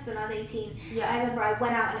theatre, so when I was 18, I remember I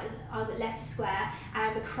went out and I was at Leicester Square, and I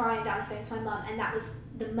remember crying down the phone to my mum, and that was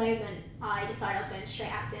the moment I decided I was going to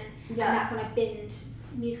straight acting, and that's when I binned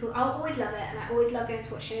musical. I'll always love it, and I always love going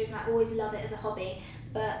to watch shows, and I always love it as a hobby,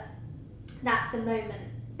 but that's the moment.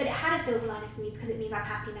 But it had a silver lining for me because it means I'm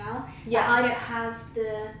happy now. Like, I don't have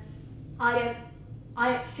I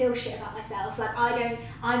don't feel shit about myself. Like,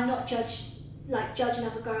 I'm not judging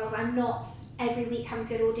other girls. I'm not every week having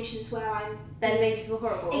to go to auditions where I'm then making people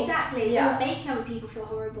horrible. Exactly. Or making other people feel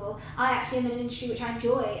horrible. I actually am in an industry which I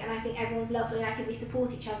enjoy, and I think everyone's lovely, and I think we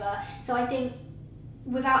support each other. So I think,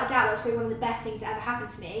 without a doubt, that's probably one of the best things that ever happened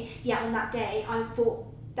to me. On that day, I thought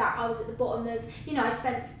that I was at the bottom of, I'd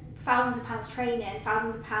spent thousands of pounds training,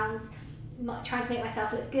 thousands of pounds trying to make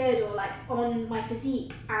myself look good, or like on my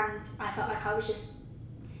physique, and I felt like I was just,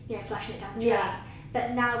 flashing it down the drain.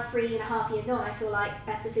 But now, 3.5 years on, I feel like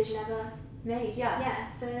best decision ever made. So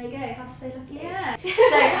there you go. I'm so lucky.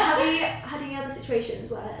 So have you had any other situations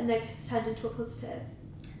where a negative has turned into a positive?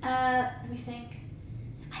 Let me think.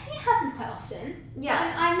 I think it happens quite often.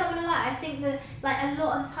 I'm not gonna lie. I think that like a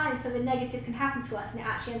lot of the time something negative can happen to us and it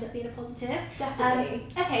actually ends up being a positive. Definitely.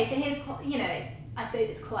 Okay, so here's I suppose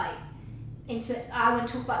it's quite intimate. I wouldn't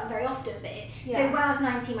talk about them very often, but so when I was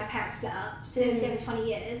 19, my parents split up. So it was over 20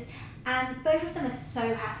 years, and both of them are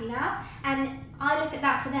so happy now. And I look at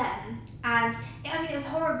that for them, and it was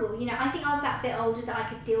horrible. I think I was that bit older that I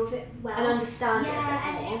could deal with it well and understand it a bit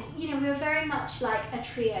more. And we were very much like a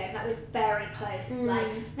trio, like we were very close. Like,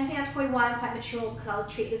 and I think that's probably why I'm quite mature, because I was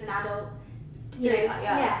treated as an adult.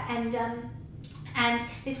 And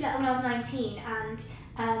they split up when I was 19, and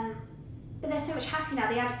but they're so much happier now.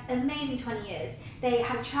 They had an amazing 20 years. They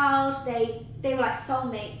had a child. They were like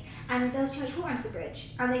soulmates. And there was too much water under the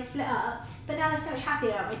bridge, and they split up. But now they're so much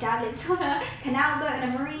happier. Like, my dad lives on a canal boat in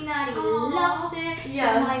a marina, and he loves it. So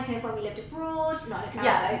it reminds me of when we lived abroad. Not on a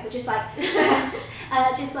canal boat, but just like,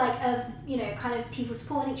 of kind of people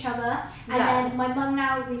supporting each other. And then my mum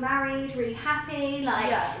now remarried, really happy,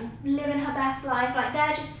 living her best life. Like,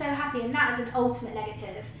 they're just so happy, and that is an ultimate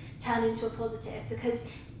negative turned into a positive, because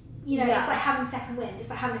it's like having a second wind.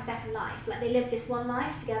 It's like having a second life. Like, they lived this one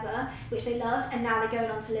life together, which they loved, and now they're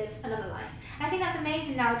going on to live another life. And I think that's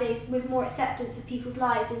amazing nowadays, with more acceptance of people's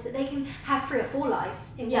lives, is that they can have 3 or 4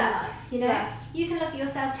 lives in one life. You can look at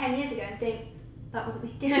yourself 10 years ago and think, that wasn't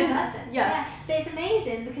me, different person. But it's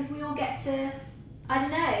amazing because we all get to, I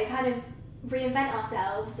don't know, kind of reinvent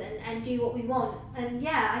ourselves and do what we want. And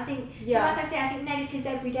I think so, Yeah. like I say, I think negatives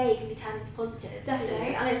every day can be turned into positives. Definitely.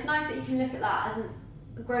 You know? And it's nice that you can look at that as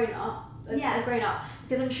a grown up. Yeah. A grown up,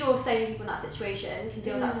 because I'm sure so many people in that situation can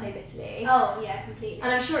deal with that so bitterly. Oh yeah, completely.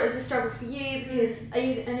 And I'm sure it was a struggle for you because are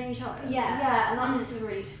you an only child? Yeah. And that must have been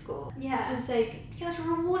really difficult. Yeah. Must have been so good. It was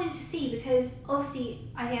rewarding to see, because obviously,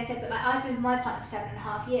 I think I said, but like I've been with my partner for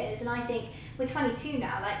 7.5 years, and I think we're 22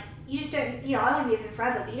 now, like you just don't, you know, I want to be with him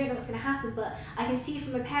forever, but you don't know what's going to happen. But I can see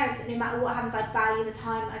from my parents that no matter what happens, I value the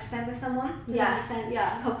time I've spent with someone. Does that make sense?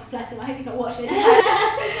 Yeah. God bless him, I hope he's not watching this.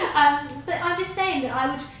 But I'm just saying that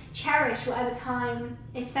I would cherish whatever time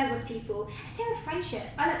is spent with people. And same with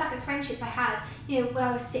friendships. I look back at friendships I had, you know, when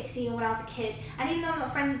I was 16 or when I was a kid, and even though I'm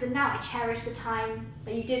not friends with them now, I cherish the time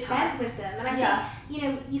That you did spent have. with them. And I think, you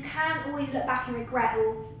know, you can't always look back and regret,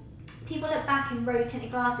 or people look back in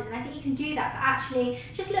rose-tinted glasses, and I think you can do that, but actually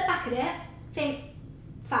just look back at it, think,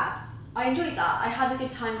 fab. I enjoyed that. I had a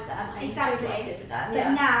good time with them. I Exactly. enjoyed what I did with them.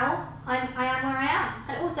 But now I am where I am.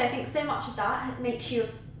 And also, I think so much of that makes you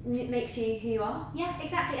who you are. Yeah,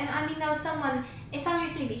 exactly. And I mean, there was someone, it sounds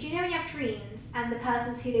really silly, but do you know when you have dreams and the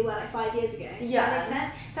person's who they were like 5 years ago? Does that make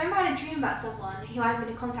sense? So I remember I had a dream about someone who I hadn't been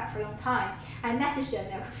in contact for a long time. I messaged them,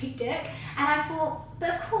 they were a complete dick. And I thought, but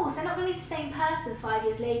of course, they're not going to be the same person 5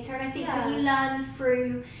 years later. And I think that you learn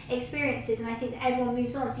through experiences, and I think that everyone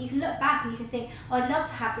moves on. So you can look back and you can think, oh, I'd love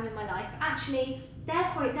to have them in my life. But actually, they're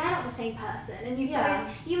not the same person, and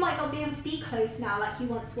you might not be able to be close now like you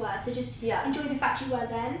once were, so just enjoy the fact you were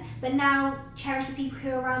then, but now cherish the people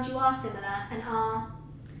who are around you are similar and are,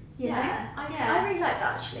 you know? I really like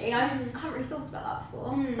that actually. I haven't really thought about that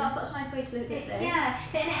before. That's such a nice way to look at things. Yeah,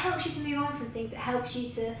 and it helps you to move on from things, it helps you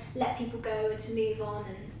to let people go and to move on,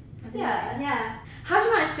 and I don't know. Yeah. How do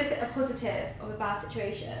you manage to look at a positive of a bad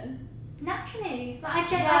situation? Naturally. Like, I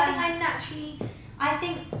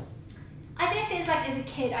think I don't know if it was like as a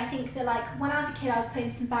kid, I think that like when I was a kid I was put in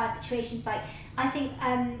some bad situations, like I think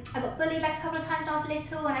I got bullied like a couple of times when I was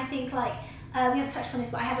little, and I think like we haven't touched on this,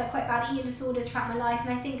 but I had like quite bad eating disorders throughout my life, and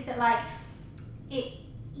I think that like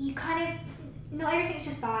you kind of, not everything's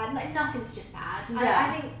just bad, like nothing's just bad.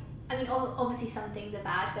 I think, I mean obviously some things are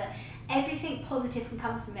bad, but everything positive can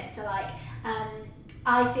come from it. So like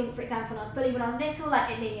I think, for example, when I was bullied when I was little, like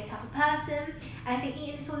it made me a tougher person. And I think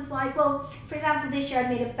eating disorders wise, well, for example, this year I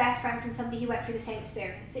made a best friend from somebody who went through the same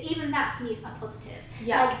experience. So even that to me is a positive.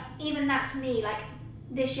 Yeah. Like even that to me, like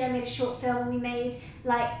this year I made a short film and we made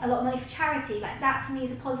like a lot of money for charity. Like that to me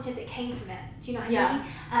is a positive that came from it. Do you know what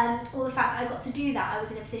I mean? Or the fact that I got to do that, I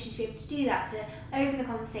was in a position to be able to do that, to open the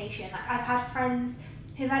conversation. Like I've had friends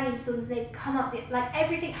who've had eating disorders, they've come up with, like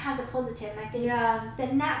everything has a positive, and I think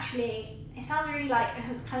that naturally, it sounds really like,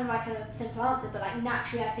 it's kind of like a simple answer, but like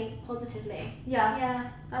naturally I think positively. Yeah.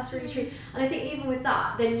 That's really true. And I think even with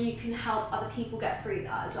that, then you can help other people get through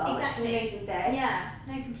that as well, Exactly. which is an amazing thing. Yeah,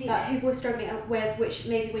 no, completely. That people are struggling with, which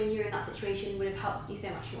maybe when you're in that situation would have helped you so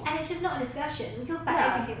much more. And it's just not a discussion. We talk about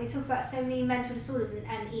everything. We talk about so many mental disorders,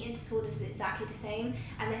 and eating disorders is exactly the same.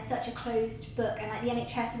 And there's such a closed book, and like the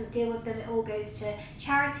NHS doesn't deal with them. It all goes to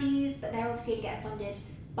charities, but they're obviously only getting funded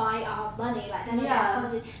by our money. Like they're not getting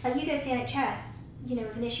funded. Like you go to the NHS, you know,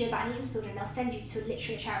 with an issue about an eating disorder, and they'll send you to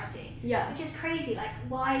literally a charity. Yeah. Which is crazy. Like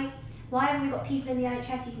why haven't we got people in the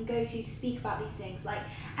NHS you can go to speak about these things? Like,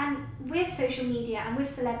 and with social media and with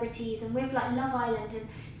celebrities and with like Love Island and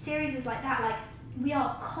series like that, like we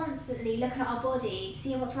are constantly looking at our body,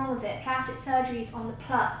 seeing what's wrong with it. Plastic surgery's on the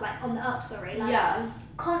plus, like on the up, sorry. Like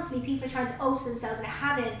constantly people are trying to alter themselves and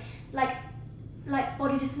having like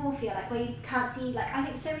body dysmorphia, like where you can't see, like I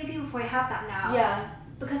think so many people probably have that now.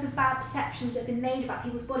 Because of bad perceptions that have been made about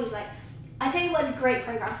people's bodies. Like, I tell you what is a great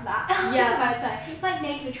programme for that. Like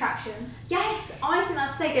Naked Attraction. Yes, I think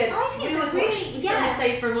that's so good. I think it's really,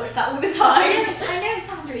 Safer and watch that all the time. I know it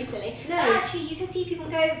sounds really silly, no. But actually you can see people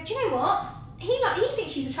and go, do you know what? He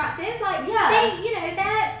thinks she's attractive. Like,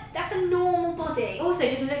 that's a normal body. Also,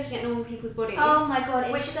 just looking at normal people's bodies. Oh my god,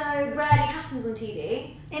 it's which so rarely happens on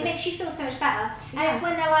TV. It makes you feel so much better. And it's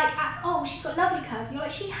when they're like, oh, she's got lovely curves. And you're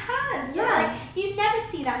like, she has. But like, you never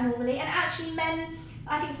see that normally. And actually men,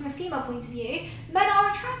 I think from a female point of view, men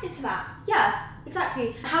are attracted to that. Yeah,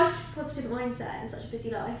 exactly. How do you keep a positive mindset in such a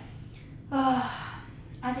busy life? Oh,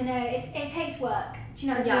 I don't know. It takes work. Do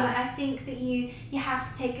you know what I mean? Like, I think that you have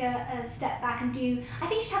to take a step back and do. I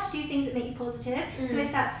think you just have to do things that make you positive. So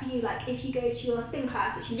if that's for you, like if you go to your spin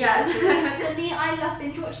class, which you said, for me, I love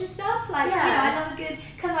binge watching stuff. Like you know, I love a good,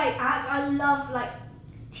 because I act. I love like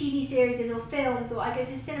TV series or films, or I go to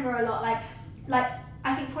the cinema a lot. Like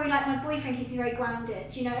I think probably like my boyfriend keeps me very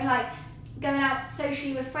grounded. You know, like going out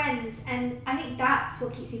socially with friends, and I think that's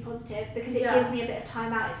what keeps me positive, because it Yeah. gives me a bit of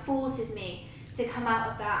time out. It forces me to come out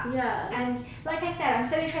of that. Yeah. And like I said, I'm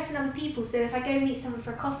so interested in other people, so if I go meet someone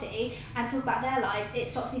for a coffee and talk about their lives, it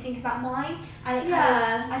stops me thinking about mine, and it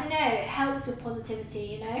kind of, I don't know, it helps with positivity,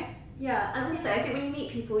 you know? Yeah, and also I think when you meet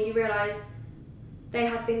people, you realise they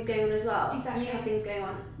have things going on as well. Exactly. You have things going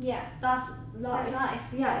on. Yeah. That's life. That's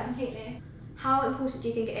life. Yeah. Completely. How important do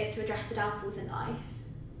you think it is to address the downfalls in life?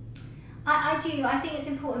 I do. I think it's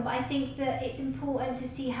important, but I think that it's important to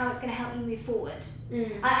see how it's going to help you move forward.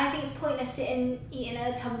 I think it's pointless sitting eating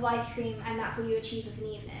a tub of ice cream and that's all you achieve of an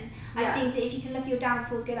evening. Yeah. I think that if you can look at your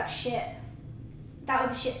downfalls, go, that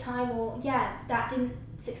was a shit time, or that didn't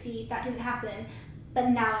succeed, that didn't happen, but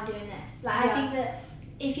now I'm doing this. Like, I think that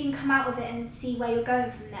if you can come out of it and see where you're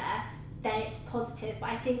going from there, then it's positive. But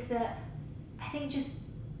I think just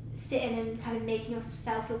sitting and kind of making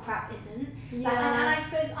yourself feel crap isn't. Yeah. Like, and I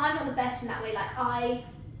suppose I'm not the best in that way. Like,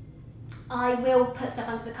 I will put stuff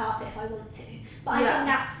under the carpet if I want to, but I think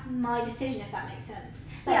that's my decision, if that makes sense.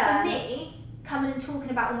 Like, for me, coming and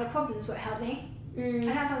talking about all my problems won't help me. I know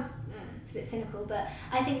that sounds it's a bit cynical, but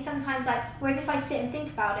I think sometimes, like, whereas if I sit and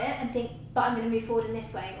think about it and think, but I'm going to move forward in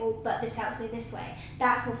this way, or but this helps me in this way,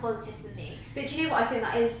 that's more positive for me. But do you know what I think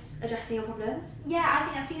that is? Addressing your problems. Yeah, I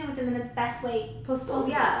think that's dealing with them in the best way Possible.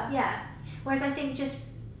 Yeah. Whereas I think just,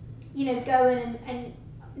 going and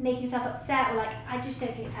making yourself upset, or like, I just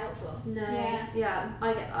don't think it's helpful. No. Yeah.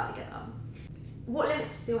 I get that. What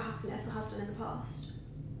limits your happiness, or has done in the past?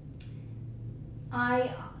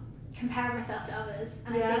 I compare myself to others,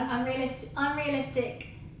 and I think unrealistic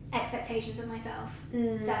expectations of myself,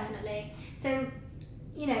 definitely. So,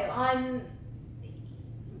 I'm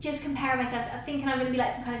just comparing myself to thinking I'm going to be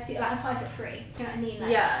like some kind of like, I'm 5'3", do you know what I mean?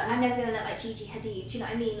 Like, I'm never going to look like Gigi Hadid, do you know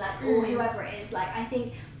what I mean? Like, or whoever it is. Like, I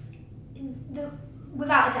think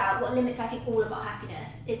without a doubt, what limits, I think, all of our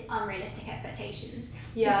happiness is unrealistic expectations.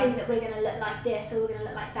 To think that we're going to look like this or we're going to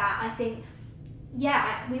look like that. I think, we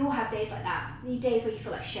all have days like that. Days where you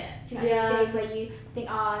feel like shit. Do you know what I mean? Days where you think,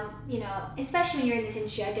 especially when you're in this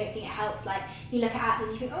industry, I don't think it helps. Like, you look at actors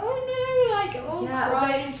and you think, Christ,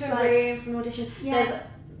 going into a room for an audition. There's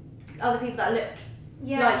other people that look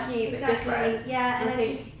like you, but different. Yeah, and I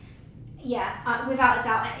just, without a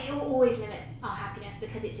doubt, it will always limit our happiness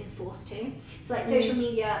because it's enforced to. So, like, social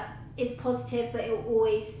media is positive, but it will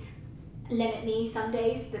always limit me some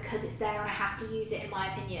days because it's there and I have to use it, in my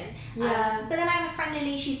opinion. But then I have a friend,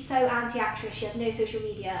 Lily, she's so anti-actress, she has no social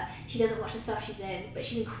media, she doesn't watch the stuff she's in, but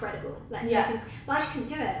she's incredible. Like, but I just couldn't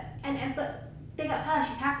do it. But big up her,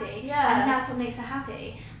 she's happy. And that's what makes her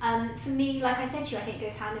happy. For me, like I said to you, I think it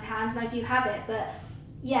goes hand in hand, and I do have it, but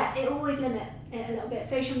it always limit it a little bit.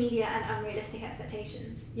 Social media and unrealistic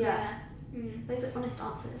expectations. Those are honest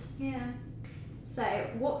answers. So,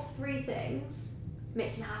 what 3 things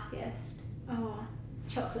make you the happiest?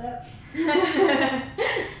 Chocolate.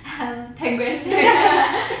 Penguins.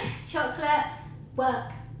 Chocolate,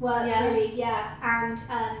 work, really, and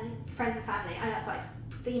friends and family. I know it's like,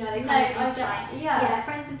 but they kind of combine.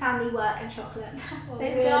 Friends and family, work, and chocolate. Those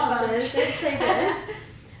are good answers. Those are so good.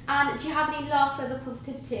 And do you have any last words of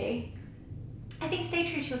positivity? I think stay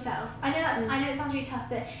true to yourself. I know it sounds really tough,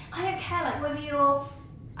 but I don't care. Like,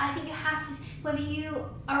 I think you have to. Whether you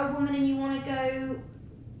are a woman and you want to go,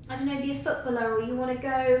 I don't know, be a footballer, or you want to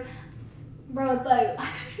go row a boat. I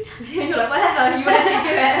don't know. You're like, whatever, you want to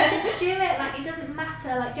do it. Just do it. Like, it doesn't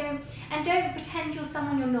matter. Like, don't pretend you're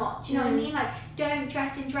someone you're not. Do you know what I mean? Like, don't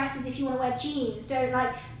dress in dresses if you want to wear jeans.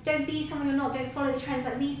 Don't be someone you're not. Don't follow the trends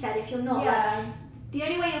like we said if you're not. Like, the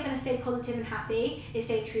only way you're going to stay positive and happy is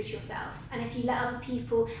staying true to yourself. And if you let other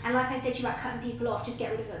people, and like I said to you about cutting people off, just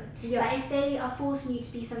get rid of them. Like, if they are forcing you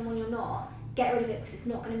to be someone you're not, get rid of it, because it's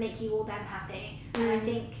not going to make you or them happy. And I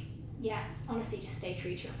think, honestly, just stay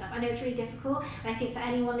true to yourself. I know it's really difficult, and I think for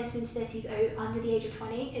anyone listening to this who's under the age of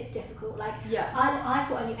 20, it's difficult. Like, I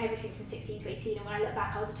thought I knew everything from 16 to 18, and when I look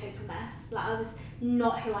back, I was a total mess. Like, I was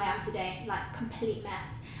not who I am today, like, complete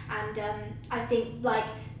mess. And I think, like,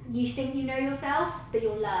 you think you know yourself, but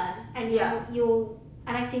you'll learn, and you'll,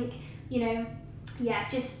 and I think,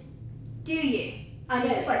 just do you. I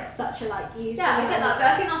know it's like such a easy. I get that, but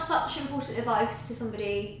I think that's such important advice to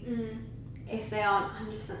somebody if they aren't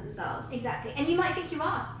 100% themselves. Exactly, and you might think you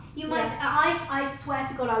are. You might. I swear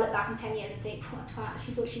to God, I'll look back in 10 years and think, what a twat,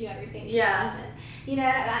 she thought she knew everything.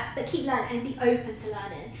 But keep learning and be open to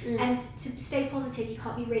learning, and to stay positive. You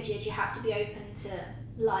can't be rigid. You have to be open to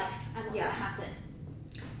life and what's going to happen.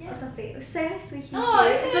 That's lovely. It was so nice to meet you.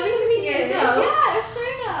 It's so lovely to meet you as well. Yeah, it's so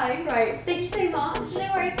nice. Right, thank you so much.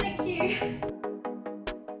 No worries, thank you.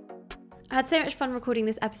 I had so much fun recording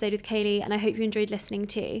this episode with Kaylee, and I hope you enjoyed listening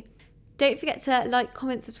too. Don't forget to like,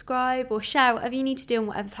 comment, subscribe, or share whatever you need to do on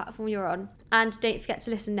whatever platform you're on. And don't forget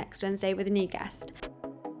to listen next Wednesday with a new guest.